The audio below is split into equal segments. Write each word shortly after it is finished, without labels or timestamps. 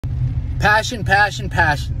Passion, passion,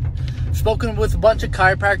 passion. Spoken with a bunch of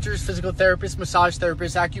chiropractors, physical therapists, massage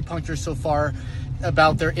therapists, acupuncturists so far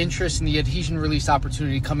about their interest in the adhesion release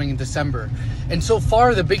opportunity coming in December. And so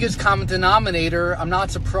far, the biggest common denominator, I'm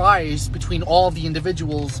not surprised, between all of the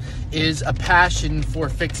individuals is a passion for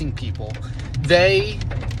fixing people. They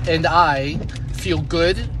and I feel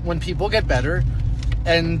good when people get better,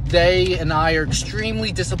 and they and I are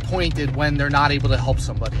extremely disappointed when they're not able to help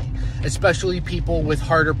somebody, especially people with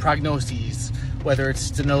harder prognoses, whether it's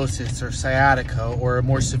stenosis or sciatica or a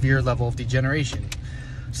more severe level of degeneration.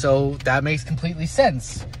 So that makes completely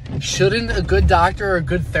sense. Shouldn't a good doctor or a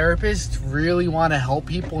good therapist really want to help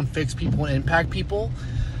people and fix people and impact people?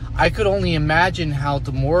 I could only imagine how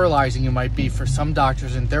demoralizing it might be for some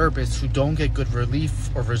doctors and therapists who don't get good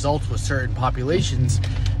relief or results with certain populations,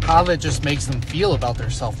 how that just makes them feel about their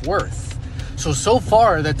self-worth. So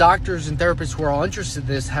far, the doctors and therapists who are all interested in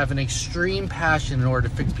this have an extreme passion in order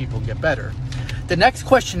to fix people and get better. The next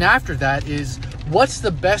question after that is, what's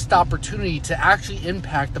the best opportunity to actually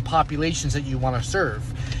impact the populations that you want to serve?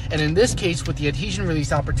 And in this case, with the adhesion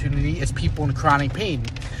release opportunity, it's people in chronic pain.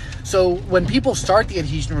 So when people start the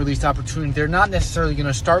adhesion release opportunity, they're not necessarily going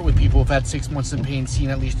to start with people who've had 6 months of pain,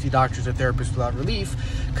 seen at least 2 doctors or therapists without relief,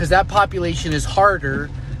 because that population is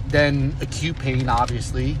harder than acute pain,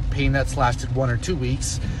 obviously, pain that's lasted 1 or 2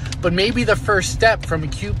 weeks. But maybe the first step from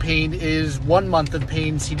acute pain is 1 month of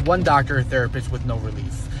pain, seen 1 doctor or therapist with no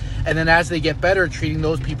relief. And then as they get better treating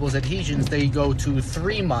those people's adhesions, they go to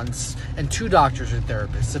 3 months and 2 doctors or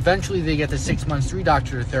therapists. Eventually they get to 6 months, 3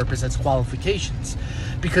 doctors or therapists. That's qualifications.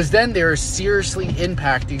 Because then they're seriously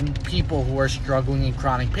impacting people who are struggling in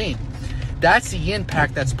chronic pain. That's the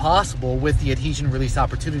impact that's possible with the adhesion release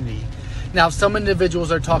opportunity. Now, some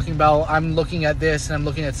individuals are talking about, I'm looking at this and I'm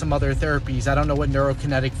looking at some other therapies. I don't know what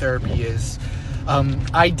neurokinetic therapy is.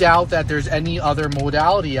 I doubt that there's any other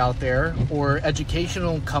modality out there or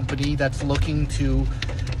educational company that's looking to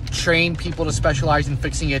train people to specialize in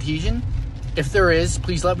fixing adhesion. If there is,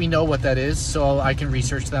 please let me know what that is so I can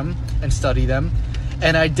research them and study them.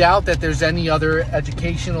 And I doubt that there's any other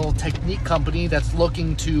educational technique company that's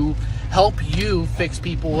looking to help you fix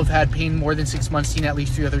people who've had pain more than 6 months, seen at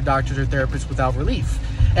least 3 other doctors or therapists without relief.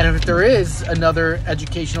 And if there is another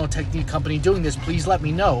educational technique company doing this, please let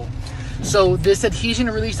me know. So this adhesion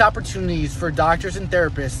release opportunity is for doctors and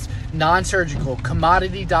therapists, non-surgical,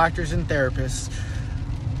 commodity doctors and therapists,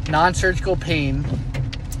 non-surgical pain,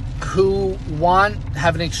 who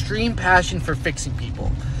have an extreme passion for fixing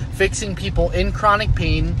people in chronic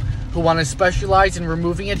pain, who want to specialize in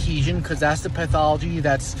removing adhesion because that's the pathology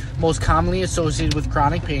that's most commonly associated with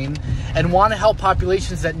chronic pain, and want to help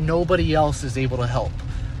populations that nobody else is able to help.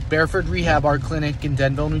 Barefoot Rehab, our clinic in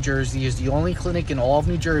Denville, New Jersey, is the only clinic in all of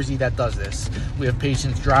New Jersey that does this. We have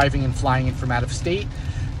patients driving and flying in from out of state.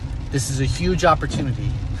 This is a huge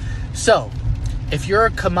opportunity. So, if you're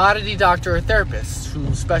a commodity doctor or therapist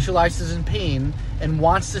who specializes in pain and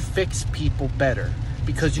wants to fix people better,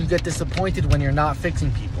 because you get disappointed when you're not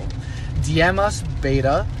fixing people, DM us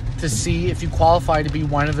beta to see if you qualify to be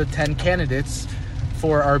one of the 10 candidates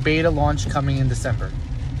for our beta launch coming in December.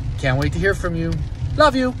 Can't wait to hear from you.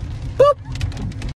 Love you. Boop.